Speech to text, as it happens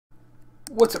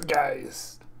What's up,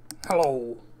 guys?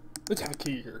 Hello, it's Havoc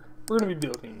here. We're gonna be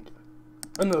building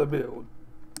another build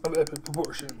of epic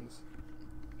proportions.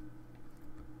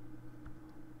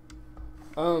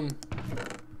 Oh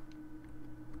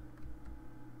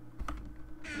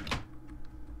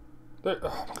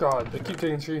god, they keep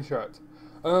taking screenshots.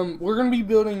 We're gonna be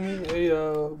building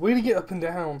a way to get up and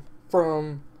down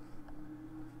from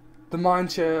the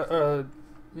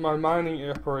my mining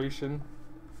operation.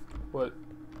 What?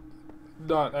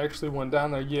 Not actually one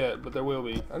down there yet, but there will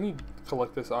be. I need to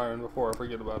collect this iron before I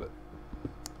forget about it.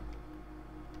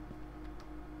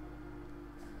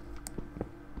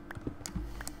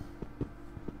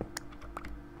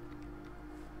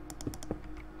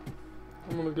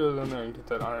 I'm gonna go down there and get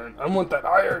that iron. I want that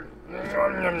iron!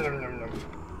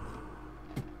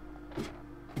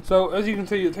 So, as you can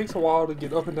see, it takes a while to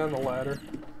get up and down the ladder.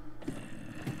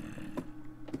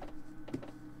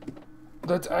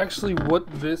 That's actually what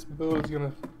this build is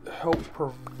going to help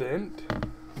prevent.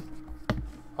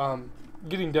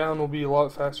 Getting down will be a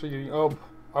lot faster. Getting up,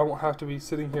 I won't have to be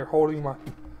sitting here holding my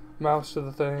mouse to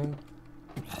the thing.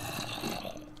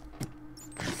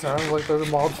 Sounds like there's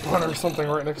a mob spawner or something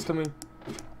right next to me.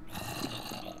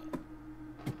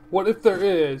 What if there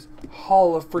is?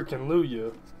 Halla freaking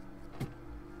Luya.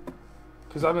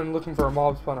 Because I've been looking for a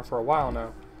mob spawner for a while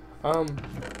now.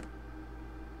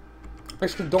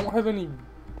 Actually, don't have any.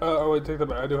 Oh wait, take that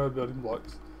back. I do have building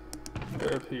blocks.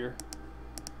 They're up here.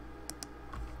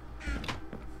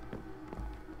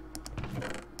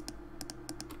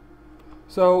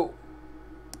 So,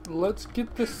 let's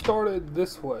get this started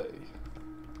this way.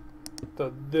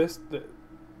 There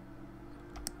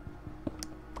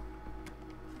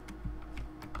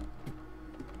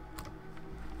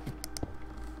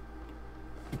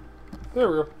we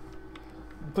go.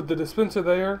 Put the dispenser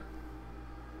there.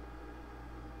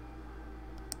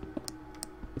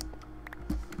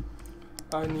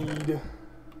 I need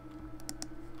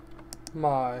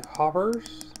my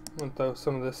hoppers. I'm gonna throw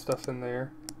some of this stuff in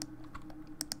there.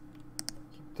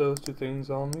 Keep those two things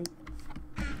on me.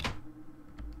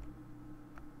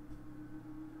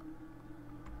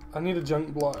 I need a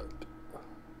junk block.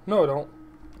 No, I don't.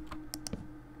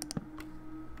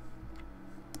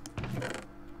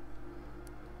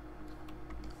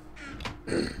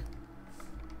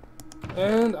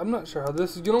 And I'm not sure how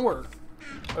this is gonna work.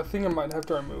 I think I might have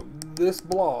to remove this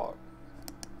block.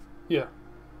 Yeah.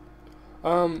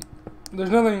 There's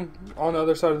nothing on the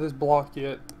other side of this block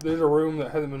yet. There's a room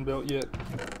that hasn't been built yet.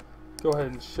 Go ahead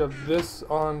and shove this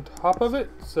on top of it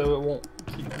so it won't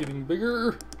keep getting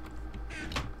bigger.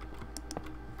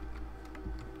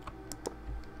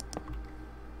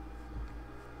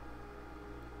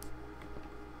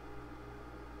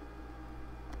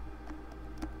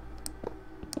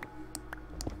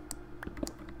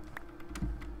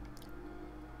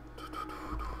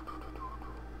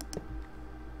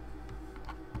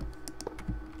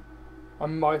 I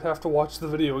might have to watch the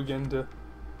video again to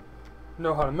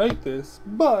know how to make this,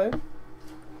 but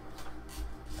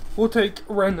we'll take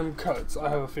random cuts, I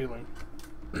have a feeling.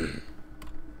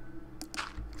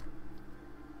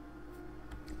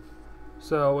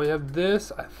 So we have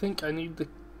this. I think I need the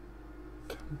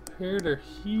comparator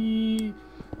here.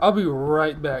 I'll be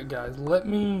right back, guys. Let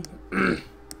me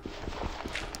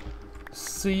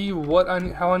see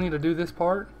how I need to do this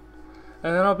part,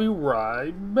 and then I'll be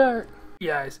right back.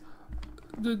 Guys,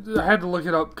 I had to look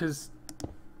it up because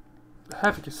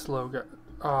Havoc is slow.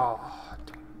 Oh,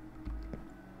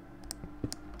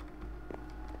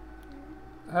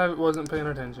 Havoc wasn't paying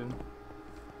attention.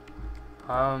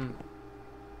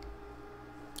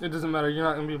 It doesn't matter. You're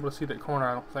not gonna be able to see that corner,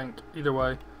 I don't think. Either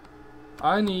way,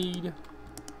 I need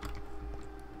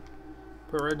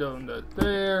put red down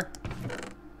there.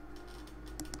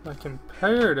 My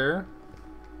comparator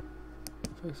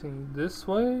facing this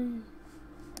way.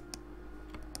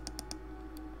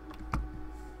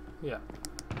 Yeah,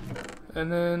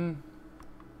 and then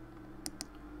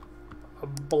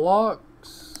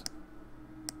blocks.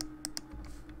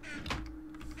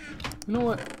 You know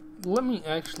what? Let me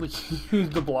actually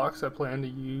use the blocks I plan to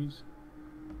use.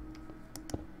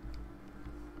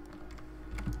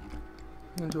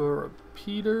 Into a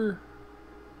repeater.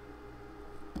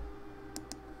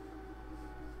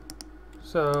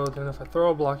 So then if I throw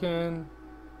a block in,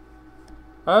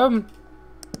 am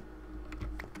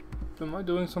I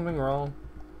doing something wrong?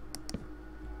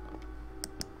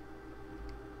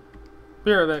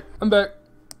 Be right back. I'm back.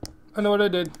 I know what I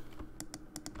did.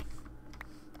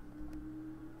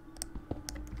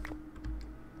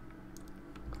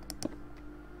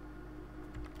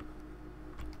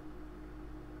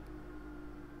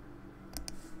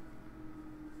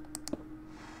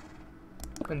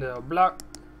 And a block.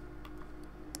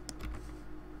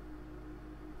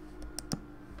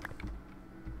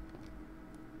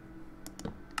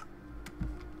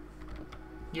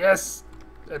 Yes!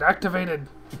 It activated.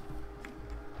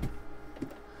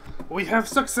 We have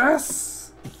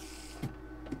success!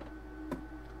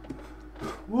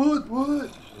 Wood,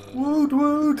 wood, wood,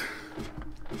 wood.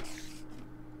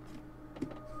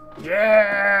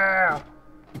 Yeah!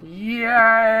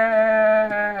 Yeah!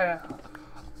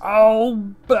 Oh,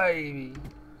 baby.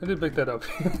 I did pick that up.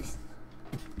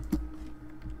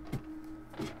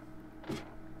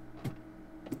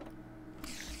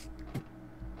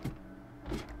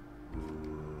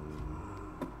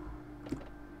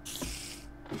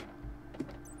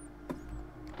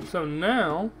 So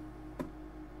now,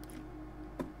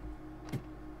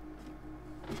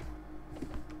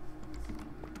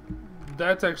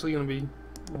 that's actually going to be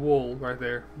wool right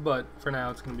there, but for now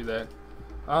it's going to be that.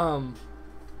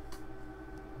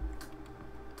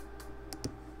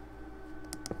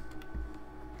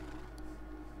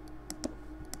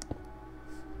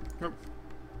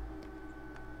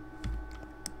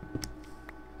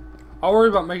 I'll worry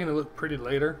about making it look pretty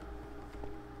later.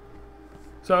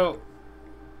 So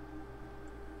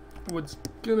what's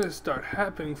gonna start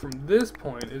happening from this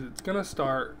point is it's gonna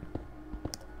start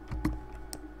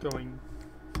going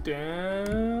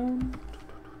down.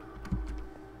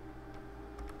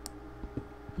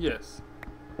 Yes.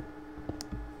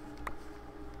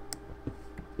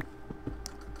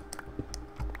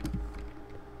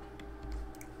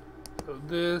 So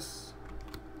this,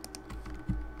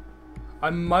 I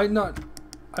might not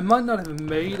have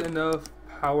made enough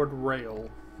powered rail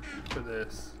for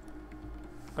this.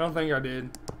 I don't think I did.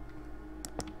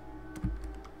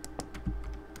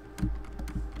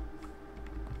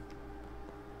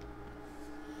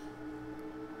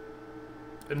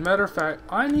 As a matter of fact,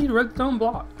 I need redstone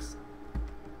blocks.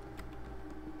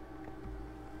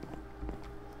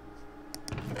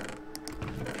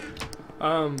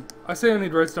 I say I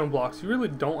need redstone blocks. You really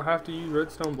don't have to use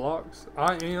redstone blocks.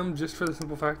 I am, just for the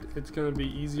simple fact it's going to be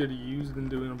easier to use than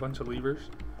doing a bunch of levers.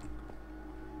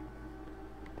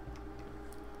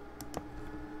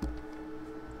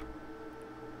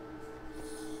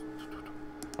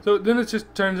 So then it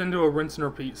just turns into a rinse and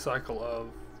repeat cycle of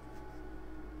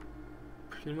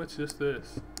pretty much just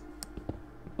this.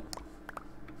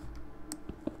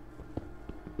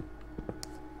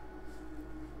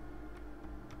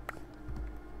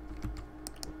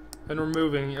 And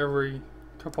removing every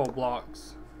couple of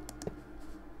blocks.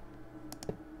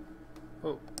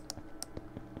 Oh.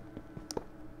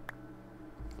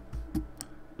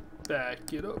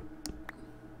 Back it up.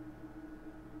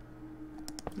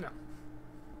 No.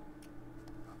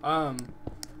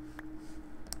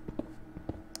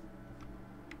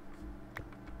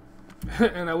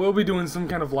 And I will be doing some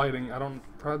kind of lighting. I don't,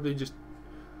 probably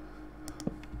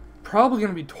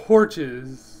gonna be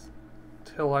torches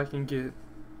till I can get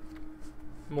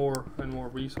more and more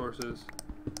resources.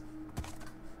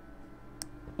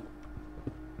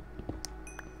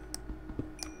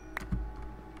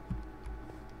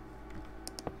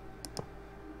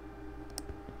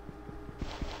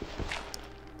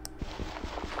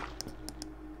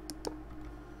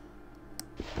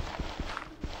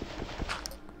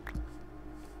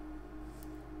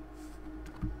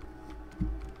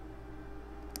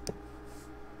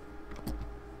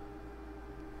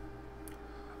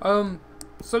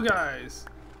 So guys,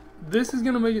 this is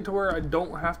gonna make it to where I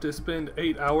don't have to spend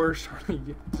 8 hours trying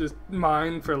to just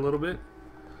mine for a little bit.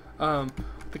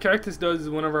 The cactus does is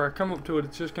whenever I come up to it,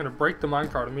 it's just gonna break the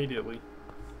minecart immediately.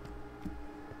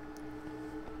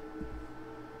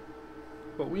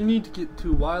 But we need to get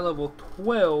to Y level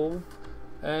 12,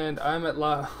 and I'm at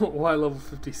Y level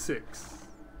 56.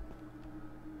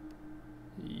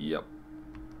 Yep.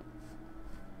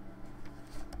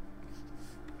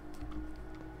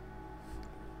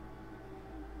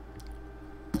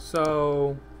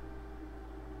 So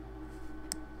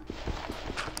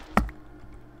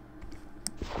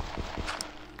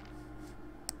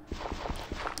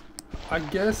I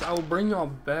guess I'll bring y'all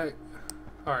back.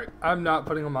 Alright, I'm not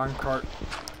putting a minecart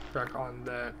back on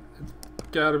that. It's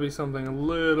gotta be something a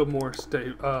little more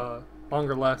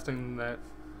longer lasting than that.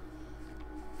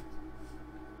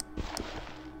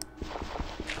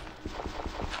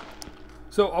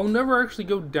 So I'll never actually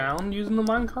go down using the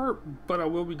minecart, but I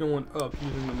will be going up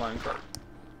using the minecart.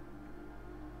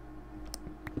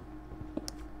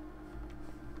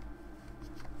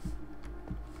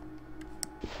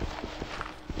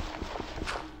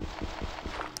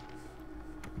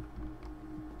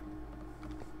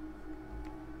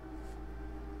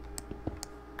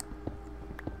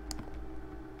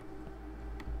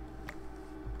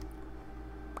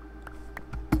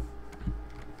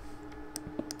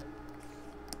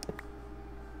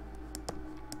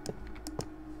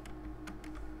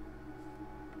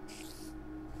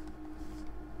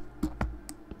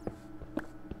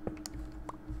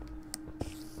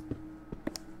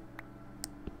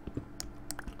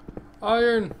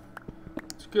 Iron!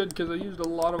 It's good because I used a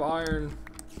lot of iron.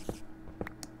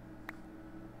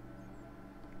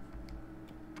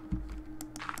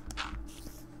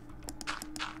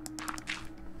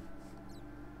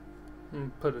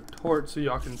 And put a torch so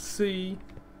y'all can see.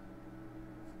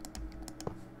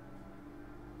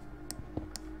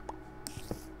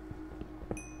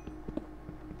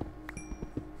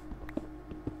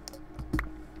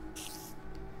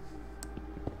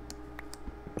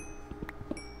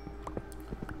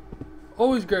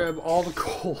 Always grab all the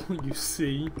coal you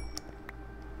see.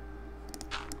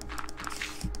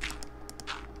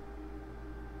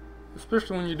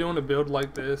 Especially when you're doing a build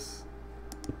like this.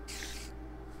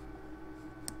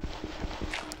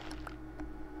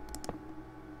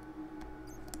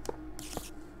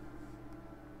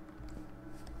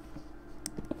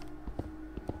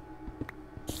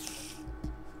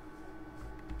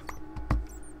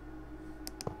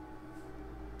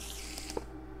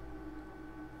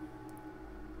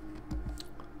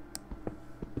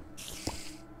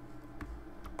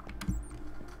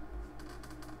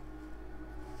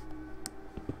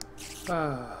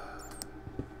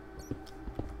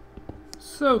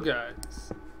 So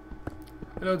guys,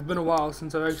 I know it's been a while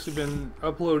since I've actually been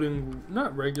uploading,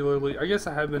 not regularly, I guess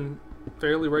I have been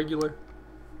fairly regular.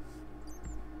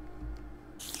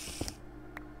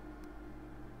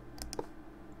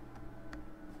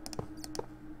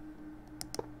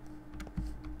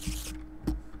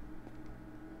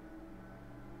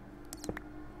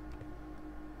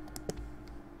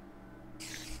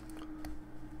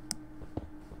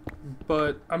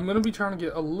 But I'm going to be trying to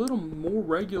get a little more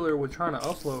regular with trying to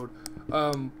upload.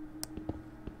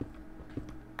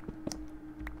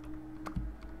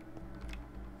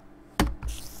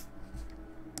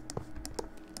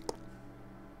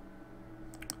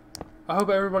 I hope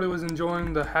everybody was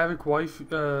enjoying the Havoc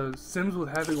Sims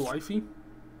with Havoc Wifey.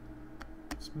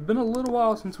 It's been a little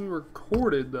while since we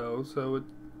recorded though, so it...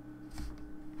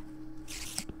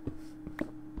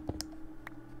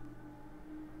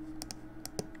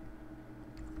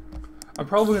 I'm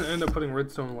probably going to end up putting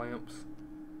redstone lamps.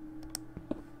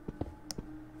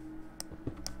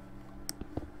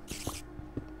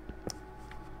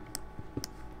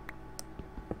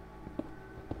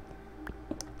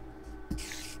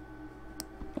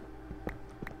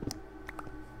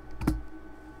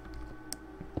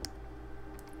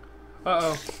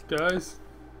 Uh-oh, guys.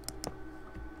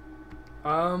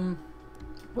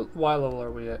 What Y level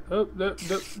are we at? Oh,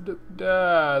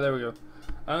 there we go.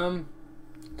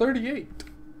 38.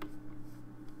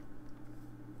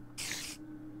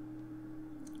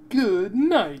 Good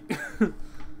night.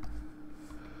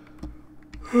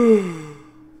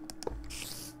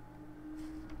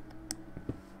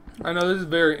 I know this is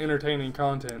very entertaining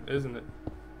content, isn't it?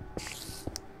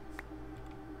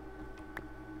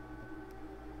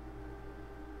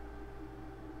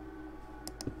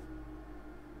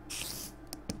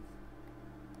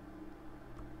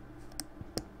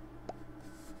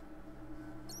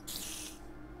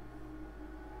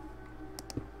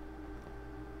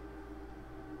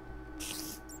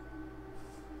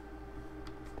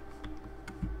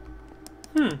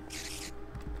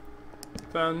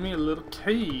 Found me a little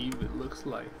cave, it looks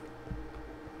like.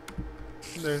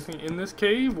 Is there anything in this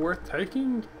cave worth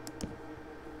taking?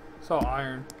 Saw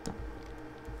iron.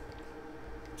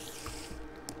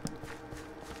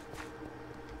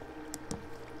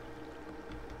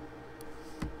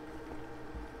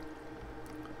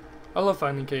 I love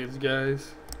finding caves,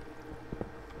 guys.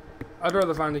 I'd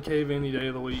rather find a cave any day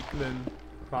of the week than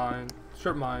mine.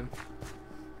 Strip mine.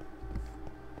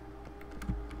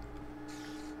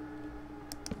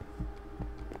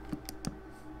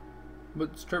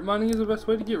 But strip mining is the best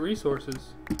way to get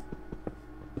resources.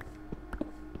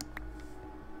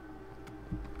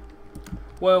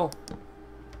 Well,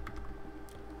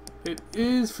 it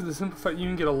is for the simple fact you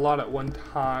can get a lot at one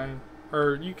time.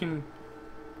 Or you can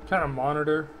kind of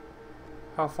monitor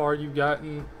how far you've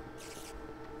gotten.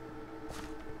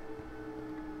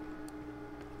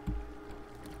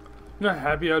 You know how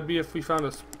happy I'd be if we found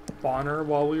a spawner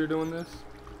while we were doing this?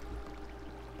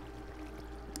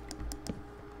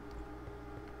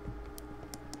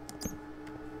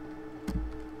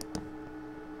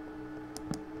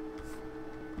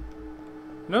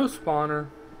 No spawner.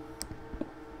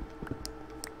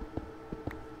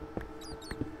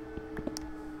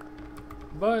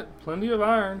 But plenty of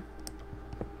iron.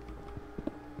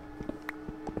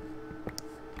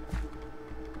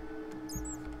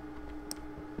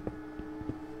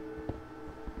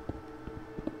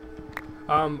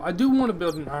 I do want to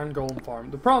build an iron golem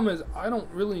farm. The problem is I don't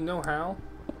really know how.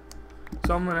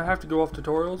 So I'm going to have to go off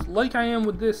tutorials like I am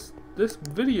with this this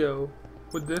video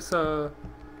with this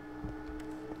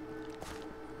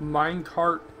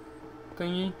minecart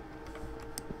thingy.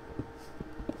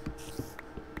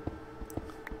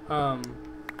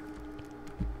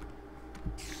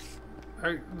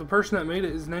 The person that made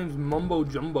it, his name's Mumbo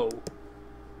Jumbo.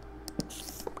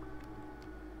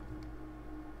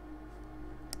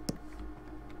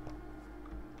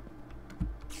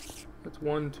 That's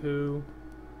 1, 2,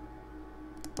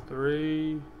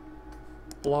 3.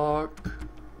 Block.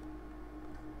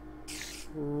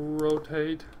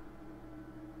 Rotate.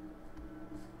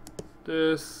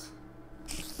 This.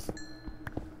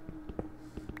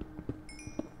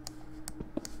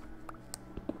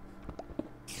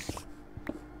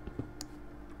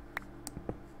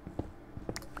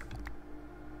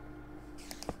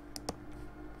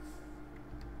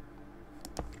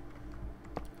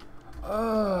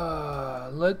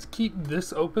 Let's keep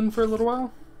this open for a little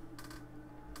while.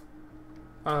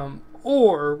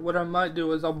 Or what I might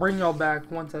do is I'll bring y'all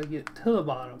back once I get to the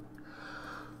bottom.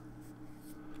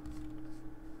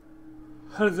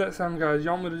 How does that sound, guys?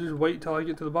 Y'all want me to just wait till I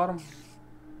get to the bottom?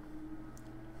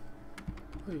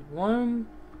 Wait, 1,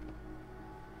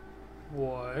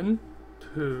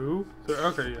 2, 3.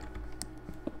 Okay, yeah.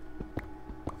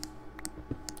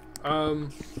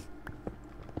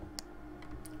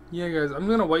 Yeah, guys, I'm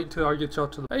gonna wait till I get y'all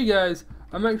to the. Hey, guys,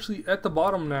 I'm actually at the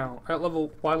bottom now, at level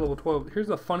 12. Here's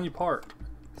the funny part.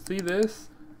 See this?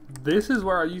 This is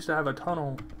where I used to have a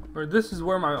tunnel. Or this is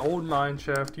where my old mine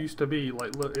shaft used to be.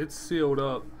 Like, look, it's sealed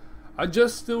up. I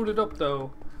just sealed it up,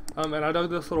 though. And I dug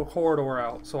this little corridor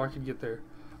out so I could get there.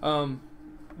 Down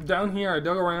here, I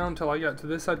dug around until I got to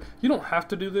this side. You don't have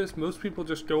to do this. Most people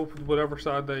just go with whatever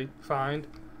side they find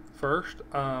first.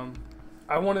 I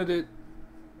wanted it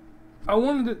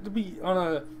to be on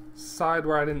a side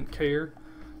where I didn't care.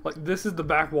 Like, this is the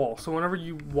back wall, so whenever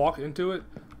you walk into it,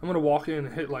 I'm gonna walk in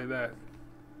and hit like that.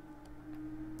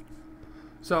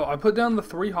 So I put down the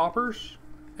 3 hoppers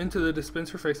into the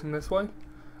dispenser facing this way.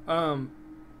 I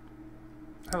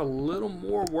have a little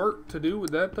more work to do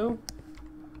with that, though,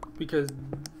 because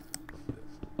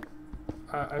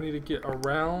I need to get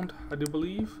around, I do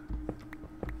believe.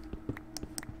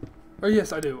 Oh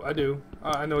yes, I do.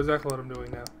 I know exactly what I'm doing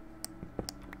now.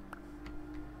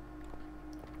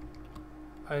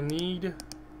 I need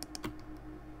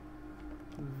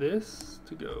this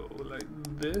to go like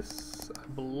this. I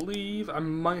believe I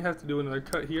might have to do another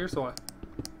cut here, so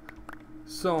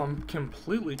I'm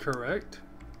completely correct.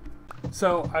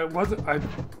 So I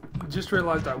just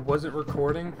realized I wasn't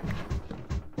recording,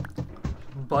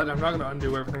 but I'm not gonna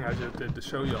undo everything I just did to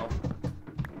show y'all.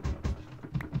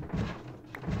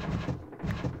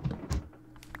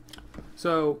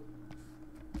 So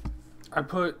I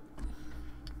put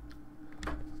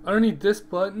underneath this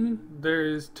button, there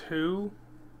is 2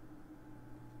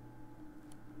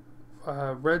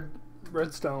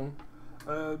 redstone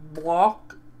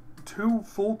block, 2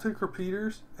 full tick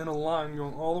repeaters, and a line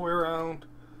going all the way around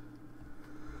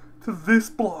to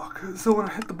this block. So when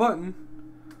I hit the button,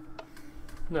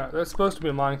 no, that's supposed to be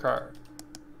a minecart.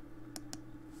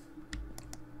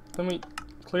 Let me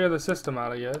clear the system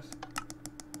out, I guess.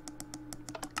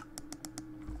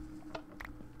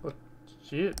 Oh,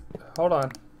 shit, hold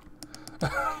on.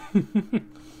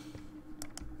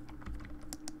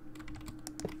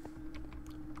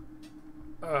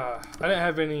 I didn't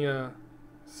have any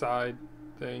side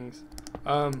things.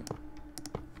 Actually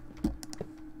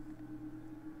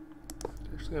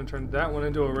gonna turn that one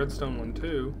into a redstone one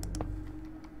too.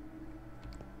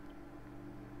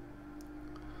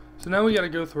 So now we gotta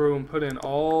go through and put in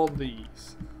all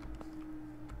these.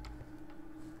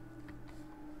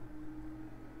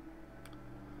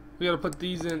 We gotta put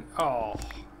these in,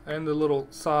 and the little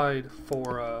side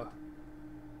for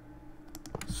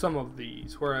some of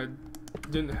these where I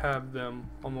didn't have them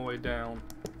on my way down.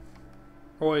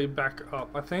 Or way back up,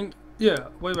 I think. Yeah,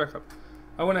 way back up.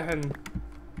 I went ahead and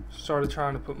started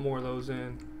trying to put more of those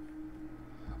in.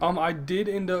 I did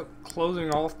end up closing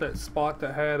off that spot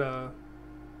that had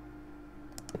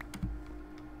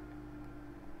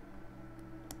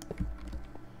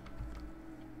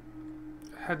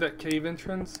that cave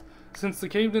entrance. Since the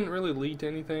cave didn't really lead to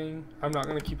anything, I'm not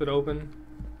going to keep it open.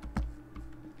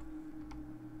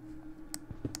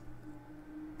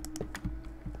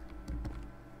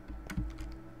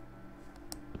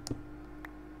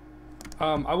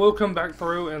 I will come back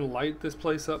through and light this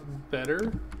place up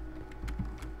better.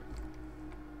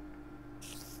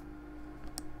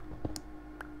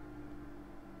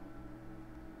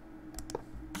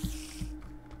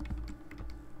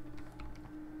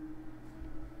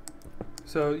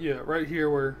 So yeah, right here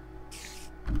where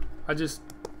I just,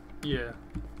 yeah.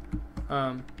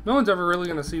 No one's ever really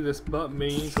gonna see this but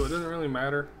me, so it doesn't really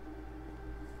matter.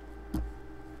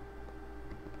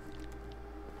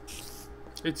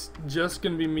 It's just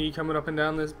gonna be me coming up and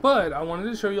down this, but I wanted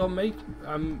to show y'all me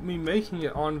making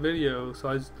it on video.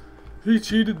 So he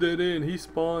cheated that in, he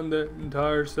spawned that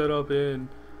entire setup in,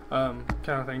 kind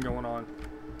of thing going on.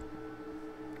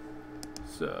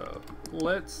 So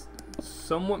let's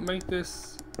somewhat make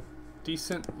this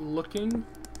decent looking.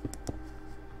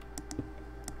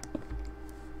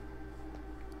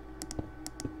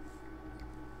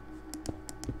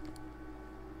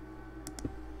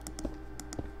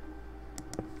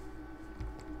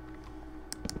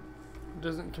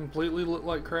 Doesn't completely look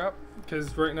like crap,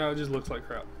 because right now it just looks like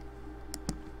crap.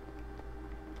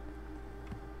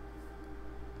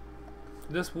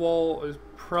 This wall is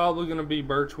probably going to be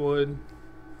birch wood.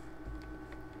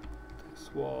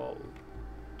 This wall,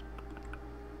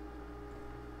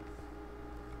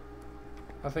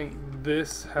 I think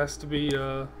this has to be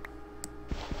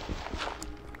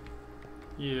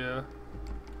yeah.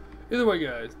 Either way,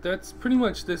 guys, that's pretty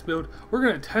much this build. We're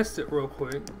going to test it real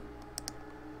quick.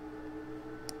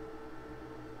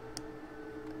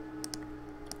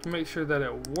 Make sure that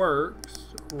it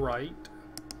works right.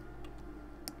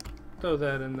 Throw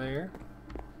that in there.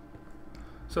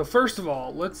 So first of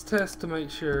all, let's test to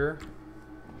make sure.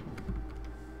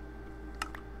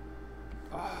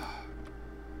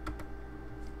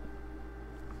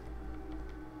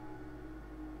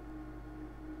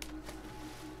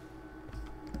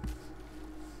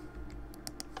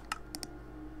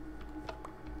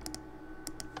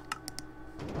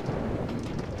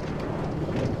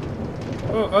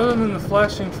 Oh, other than the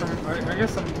flashing from, I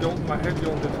guess my head's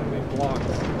going through some of these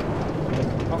blocks.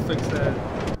 I'll fix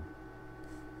that.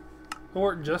 It'll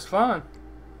work just fine.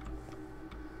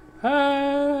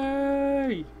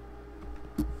 Hey!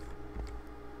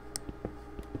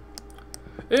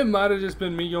 It might have just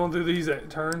been me going through these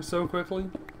turns so quickly.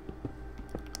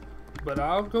 But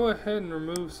I'll go ahead and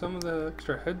remove some of the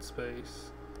extra headspace.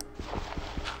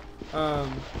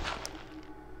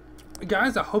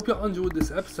 Guys, I hope y'all enjoyed this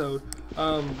episode.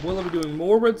 Will I be doing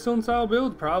more redstone style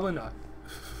builds? Probably not.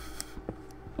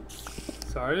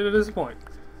 Sorry to disappoint.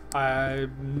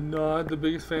 I'm not the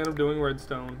biggest fan of doing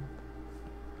redstone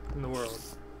in the world.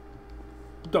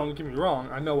 Don't get me wrong,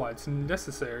 I know why it's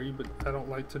necessary, but I don't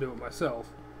like to do it myself.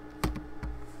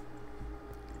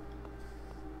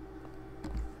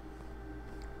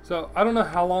 So, I don't know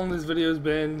how long this video's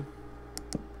been,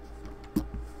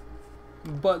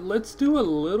 but let's do a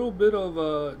little bit of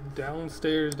a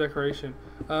downstairs decoration.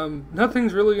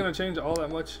 Nothing's really going to change all that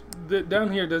much.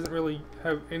 Down here doesn't really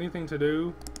have anything to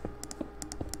do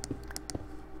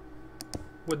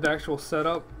with the actual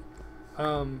setup.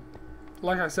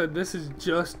 Like I said, this is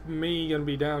just me going to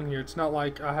be down here. It's not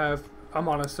like I'm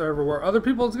on a server where other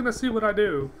people is going to see what I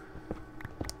do.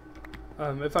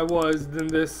 If I was, then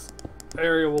this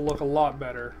area will look a lot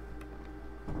better.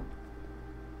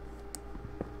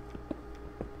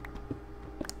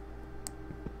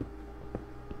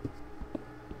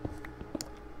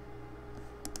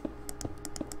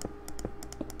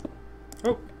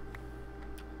 Oh,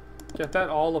 got that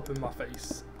all up in my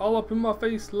face. All up in my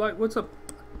face like, what's up?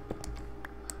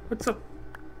 What's up?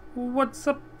 What's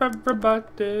up,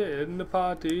 everybody in the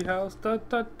party house? Da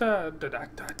da da da da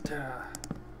da da.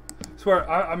 Swear,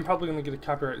 I'm probably gonna get a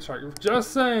copyright strike.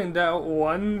 Just saying that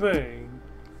one thing.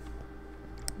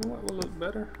 You know what will look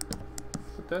better?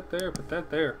 Put that there, put that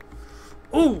there.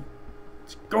 Ooh!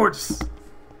 It's gorgeous!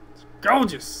 It's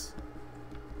gorgeous!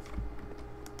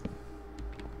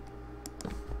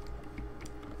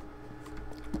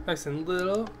 Nice and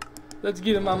little. Let's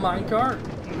get in my minecart.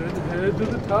 Let's head to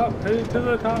the top, head to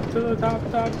the top, to the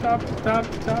top, top, top, top,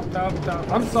 top, top,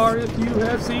 top. I'm sorry if you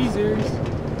have Caesars.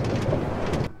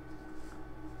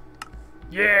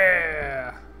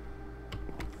 Yeah!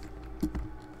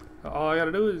 All I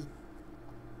gotta do is...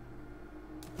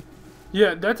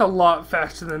 Yeah, that's a lot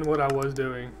faster than what I was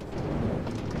doing.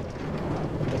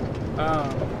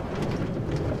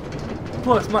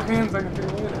 Plus, my hands, I can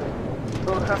figure it out. I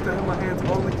don't have to have my hands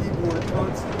on the keyboard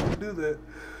constantly to do that.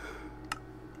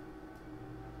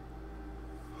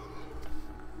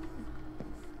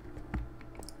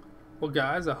 Well,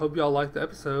 guys, I hope y'all liked the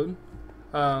episode.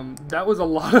 That was a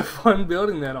lot of fun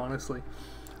building that, honestly.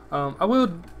 I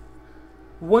will,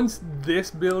 once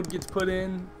this build gets put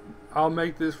in, I'll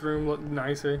make this room look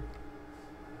nicer.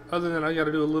 Other than I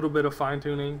gotta do a little bit of fine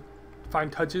tuning, fine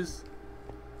touches.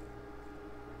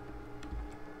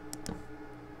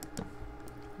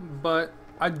 But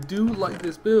I do like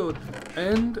this build,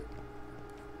 and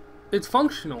it's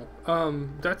functional.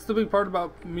 That's the big part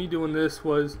about me doing this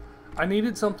was I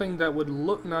needed something that would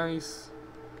look nice,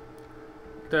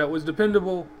 that was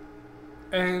dependable,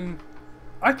 and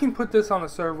I can put this on a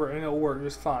server and it'll work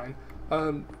just fine.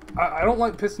 I don't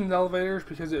like piston elevators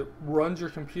because it runs your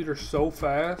computer so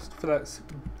fast for that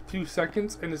few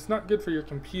seconds, and it's not good for your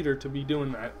computer to be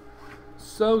doing that.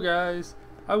 So guys,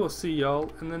 I will see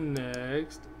y'all in the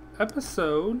next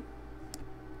episode.